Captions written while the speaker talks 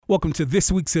Welcome to this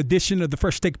week's edition of the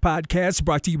First Take Podcast,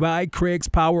 brought to you by Craig's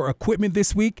Power Equipment.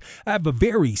 This week, I have a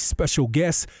very special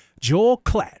guest, Joel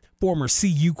Klatt, former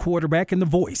CU quarterback and the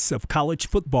voice of college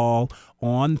football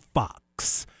on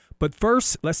Fox. But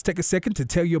first, let's take a second to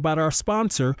tell you about our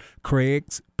sponsor,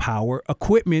 Craig's Power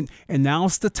Equipment. And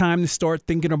now's the time to start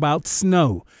thinking about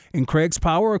snow. And Craig's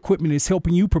Power Equipment is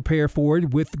helping you prepare for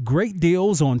it with great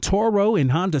deals on Toro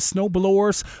and Honda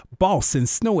snowblowers, Boss and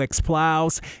SnowX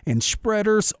plows, and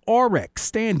spreaders, RX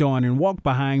stand-on and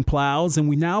walk-behind plows. And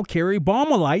we now carry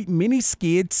Balmalite mini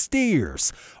skid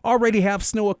steers. Already have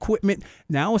snow equipment?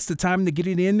 Now it's the time to get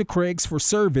it into Craig's for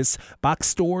service. Box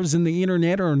stores and the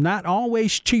internet are not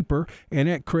always cheaper. And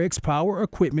at Craig's Power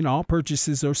Equipment, all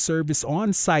purchases are serviced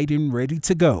on-site and ready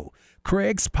to go.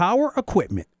 Craig's Power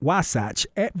Equipment, Wasatch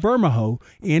at Bermejo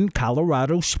in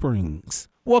Colorado Springs.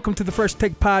 Welcome to the First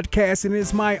Take Podcast, and it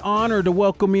is my honor to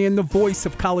welcome in the voice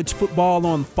of college football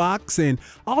on Fox and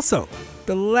also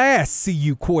the last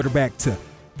CU quarterback to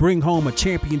bring home a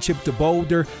championship to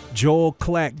Boulder, Joel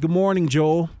Klatt. Good morning,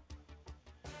 Joel.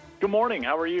 Good morning.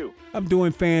 How are you? I'm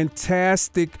doing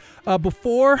fantastic.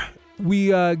 Before we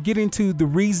get into the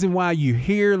reason why you're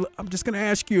here, I'm just going to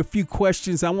ask you a few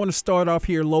questions. I want to start off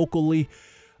here locally.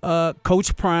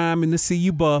 Coach Prime and the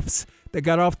CU Buffs, they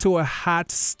got off to a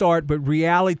hot start, but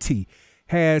reality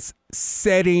has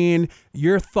set in.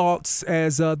 Your thoughts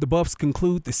as the Buffs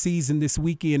conclude the season this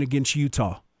weekend against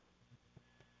Utah?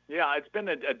 Yeah, it's been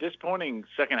a disappointing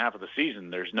second half of the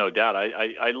season, there's no doubt.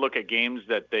 I look at games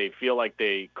that they feel like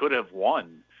they could have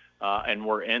won. And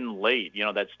we're in late. You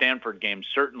know, that Stanford game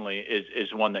certainly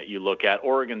is one that you look at.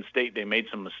 Oregon State, they made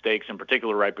some mistakes, in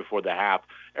particular right before the half.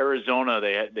 Arizona,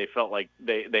 they felt like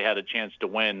they had a chance to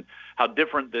win. How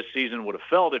different this season would have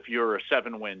felt if you're a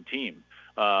 7-win team.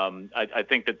 I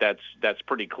think that's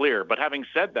pretty clear. But having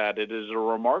said that, it is a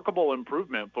remarkable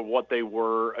improvement for what they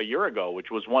were a year ago,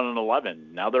 which was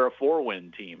 1-11. Now they're a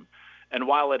 4-win team. And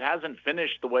while it hasn't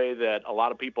finished the way that a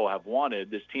lot of people have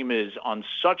wanted, this team is on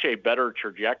such a better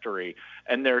trajectory.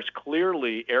 And there's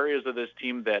clearly areas of this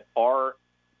team that are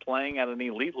playing at an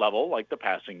elite level, like the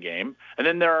passing game. And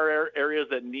then there are areas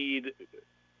that need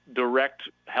direct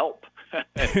help. And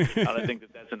I think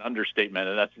that's an understatement.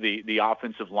 And that's the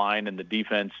offensive line and the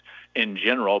defense in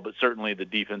general, but certainly the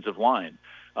defensive line.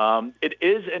 It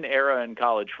is an era in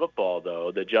college football,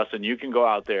 though, that, Justin, you can go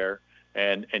out there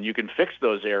and you can fix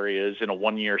those areas in a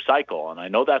one-year cycle. And I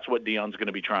know that's what Deion's going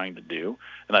to be trying to do.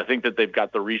 And I think that they've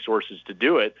got the resources to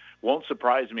do it. Won't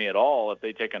surprise me at all if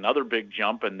they take another big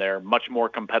jump and they're much more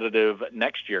competitive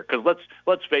next year. Because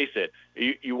let's face it,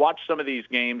 you watch some of these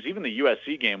games, even the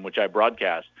USC game, which I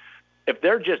broadcast, if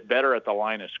they're just better at the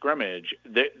line of scrimmage,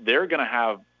 they're going to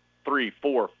have 3,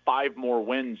 4, 5 more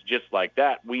wins just like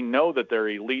that. We know that they're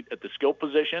elite at the skill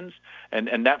positions,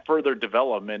 and that further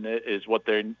development is what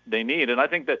they need. And I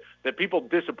think that people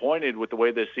disappointed with the way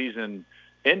this season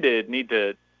ended need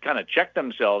to kind of check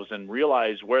themselves and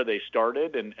realize where they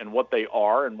started and what they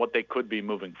are and what they could be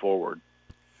moving forward.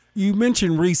 You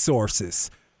mentioned resources.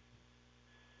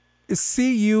 Is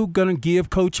CU going to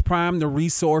give Coach Prime the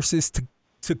resources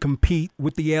to compete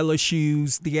with the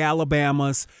LSUs, the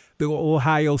Alabamas, the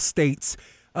Ohio States,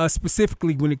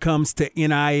 specifically when it comes to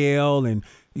NIL and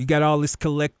you got all this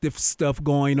collective stuff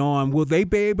going on? Will they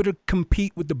be able to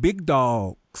compete with the big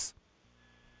dogs?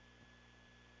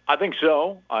 I think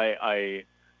so. I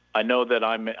know that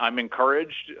I'm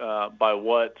encouraged by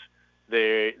what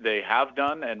they have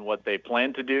done and what they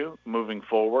plan to do moving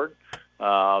forward.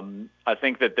 I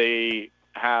think that they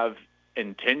have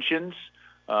intentions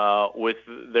with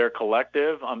their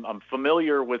collective. I'm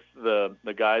familiar with the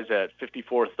guys at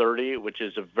 5430, which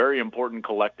is a very important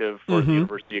collective for the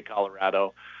University of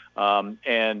Colorado,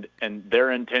 and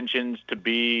their intentions to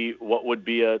be what would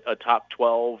be a top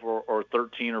 12 or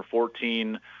 13 or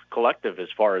 14 collective as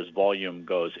far as volume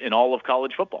goes in all of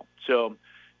college football. So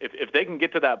if they can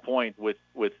get to that point with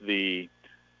the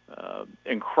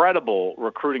incredible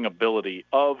recruiting ability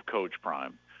of Coach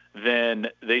Prime, then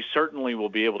they certainly will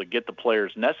be able to get the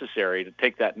players necessary to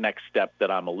take that next step that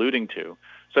I'm alluding to.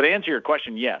 So to answer your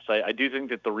question, yes, I do think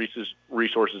that the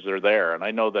resources are there. And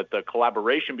I know that the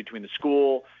collaboration between the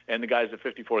school and the guys at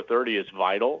 5430 is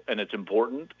vital and it's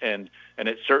important. And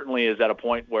it certainly is at a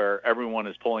point where everyone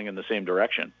is pulling in the same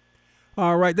direction.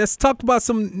 All right, let's talk about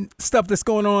some stuff that's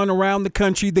going on around the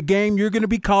country. The game you're going to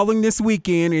be calling this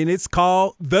weekend, and it's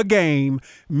called The Game,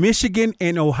 Michigan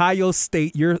and Ohio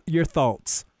State. Your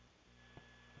thoughts?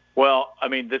 Well, I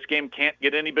mean, this game can't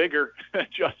get any bigger,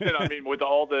 Justin. I mean, with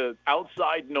all the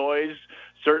outside noise,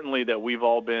 certainly that we've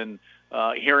all been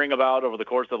hearing about over the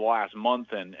course of the last month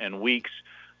and weeks,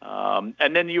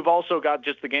 And then you've also got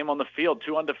just the game on the field,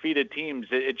 two undefeated teams.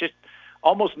 It just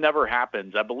almost never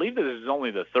happens. I believe that this is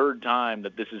only the third time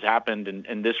that this has happened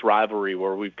in this rivalry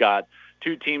where we've got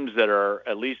two teams that are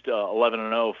at least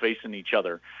 11-0 facing each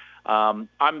other. I'm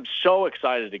so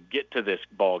excited to get to this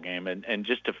ball game and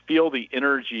just to feel the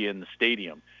energy in the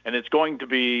stadium. And it's going to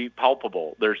be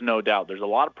palpable. There's no doubt. There's a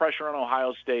lot of pressure on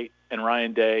Ohio State and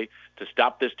Ryan Day to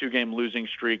stop this two-game losing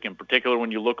streak, in particular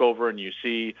when you look over and you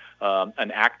see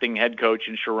an acting head coach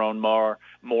in Sharon Moore.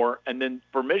 And then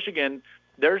for Michigan,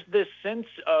 there's this sense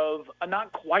of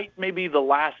not quite maybe the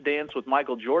last dance with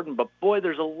Michael Jordan, but boy,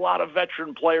 there's a lot of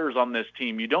veteran players on this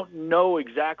team. You don't know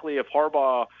exactly if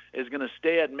Harbaugh is going to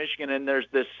stay at Michigan, and there's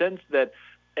this sense that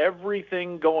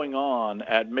everything going on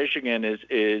at Michigan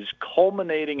is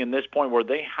culminating in this point where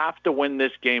they have to win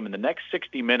this game, and the next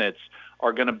 60 minutes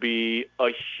are going to be a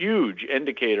huge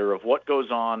indicator of what goes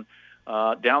on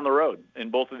down the road in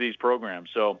both of these programs.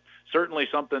 So certainly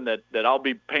something that I'll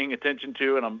be paying attention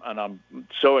to, and I'm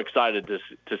so excited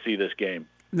to see this game.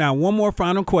 Now, one more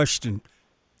final question.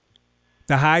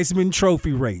 The Heisman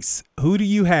Trophy race. Who do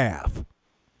you have?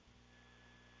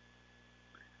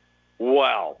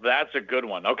 Well, that's a good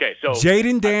one. Okay, so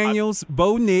Jaden Daniels,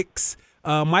 Bo Nix,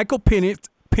 Michael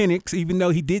Penix, even though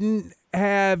he didn't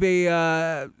have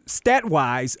a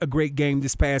stat-wise a great game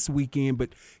this past weekend, but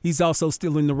he's also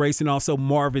still in the race, and also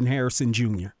Marvin Harrison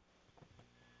Jr.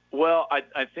 Well,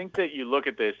 I think that you look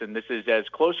at this, and this is as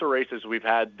close a race as we've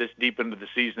had this deep into the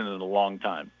season in a long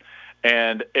time.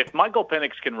 And if Michael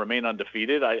Penix can remain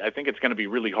undefeated, I think it's going to be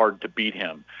really hard to beat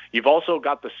him. You've also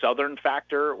got the Southern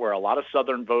factor where a lot of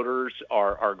Southern voters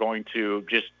are going to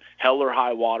just hell or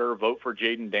high water vote for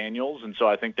Jaden Daniels. And so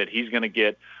I think that he's going to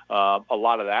get a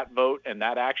lot of that vote and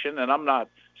that action. And I'm not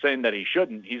saying that he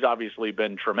shouldn't. He's obviously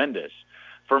been tremendous.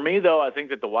 For me, though, I think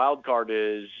that the wild card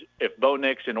is if Bo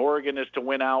Nix in Oregon is to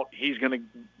win out, he's going to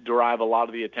derive a lot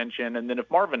of the attention. And then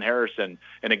if Marvin Harrison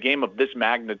in a game of this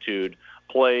magnitude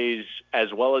plays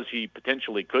as well as he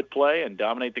potentially could play and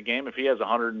dominate the game, if he has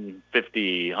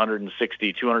 150,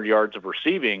 160, 200 yards of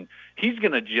receiving, he's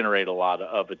going to generate a lot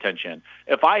of attention.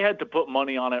 If I had to put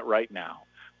money on it right now,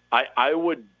 I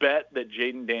would bet that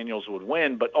Jaden Daniels would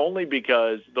win, but only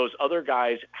because those other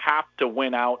guys have to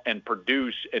win out and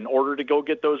produce in order to go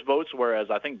get those votes, whereas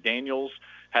I think Daniels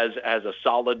has a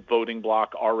solid voting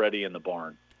block already in the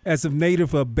barn. As a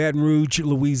native of Baton Rouge,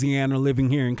 Louisiana, living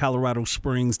here in Colorado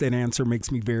Springs, that answer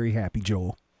makes me very happy,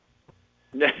 Joel.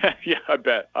 Yeah, I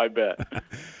bet.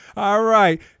 All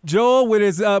right. Joel, with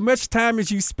as much time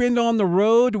as you spend on the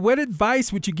road, what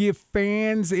advice would you give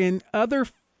fans and other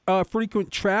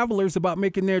frequent travelers about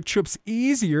making their trips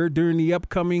easier during the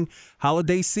upcoming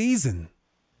holiday season?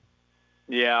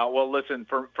 Yeah, well, listen,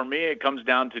 for me, it comes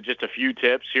down to just a few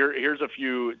tips. Here's a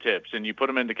few tips, and you put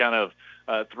them into kind of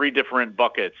three different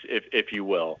buckets, if you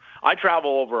will. I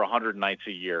travel over 100 nights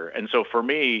a year, and so for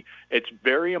me, it's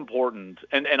very important,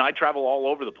 and I travel all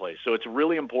over the place, so it's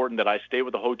really important that I stay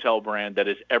with a hotel brand that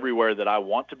is everywhere that I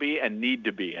want to be and need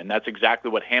to be, and that's exactly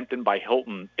what Hampton by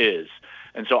Hilton is.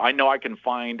 And so I know I can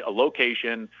find a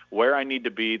location where I need to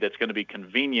be that's going to be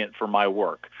convenient for my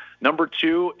work. Number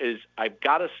two is I've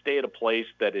got to stay at a place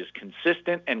that is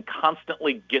consistent and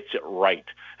constantly gets it right.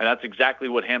 And that's exactly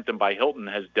what Hampton by Hilton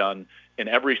has done in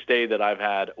every stay that I've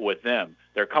had with them.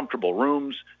 Their comfortable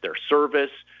rooms, their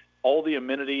service, all the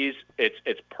amenities,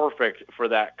 it's perfect for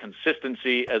that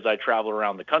consistency as I travel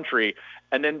around the country.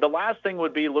 And then the last thing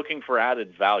would be looking for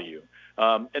added value.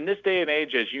 In this day and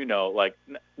age, as you know, like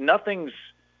nothing's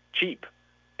cheap,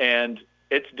 and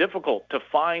it's difficult to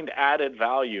find added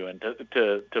value and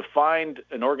to find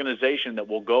an organization that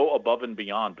will go above and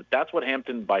beyond. But that's what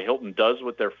Hampton by Hilton does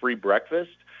with their free breakfast,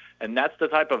 and that's the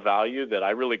type of value that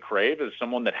I really crave as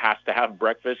someone that has to have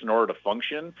breakfast in order to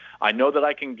function. I know that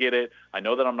I can get it. I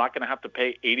know that I'm not going to have to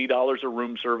pay $80 a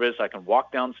room service. I can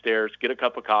walk downstairs, get a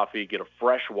cup of coffee, get a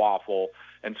fresh waffle,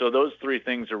 and so those three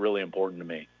things are really important to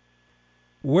me.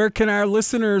 Where can our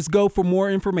listeners go for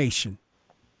more information?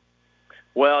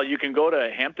 Well, you can go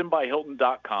to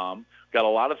HamptonByHilton.com. Got a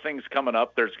lot of things coming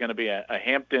up. There's going to be a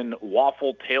Hampton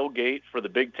waffle tailgate for the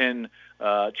Big Ten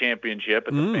championship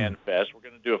at the Fan Fest. We're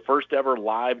going to do a first ever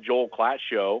live Joel Klatt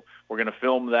show. We're going to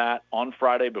film that on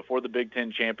Friday before the Big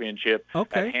Ten championship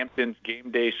at Hampton's Game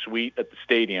Day Suite at the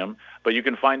stadium. But you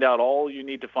can find out all you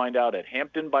need to find out at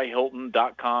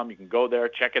HamptonByHilton.com. You can go there,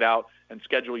 check it out, and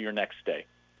schedule your next stay.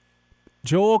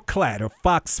 Joel Klatt of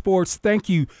Fox Sports, thank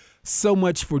you so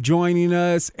much for joining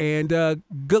us, and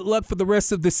good luck for the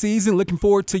rest of the season. Looking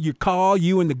forward to your call,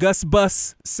 you and the Gus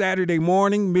Bus, Saturday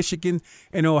morning, Michigan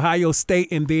and Ohio State,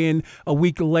 and then a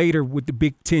week later with the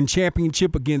Big Ten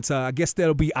Championship against, I guess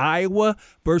that'll be Iowa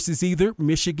versus either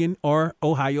Michigan or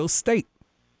Ohio State.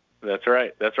 That's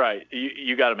right. That's right.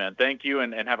 You got it, man. Thank you,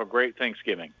 and have a great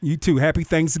Thanksgiving. You too. Happy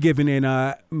Thanksgiving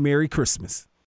and Merry Christmas.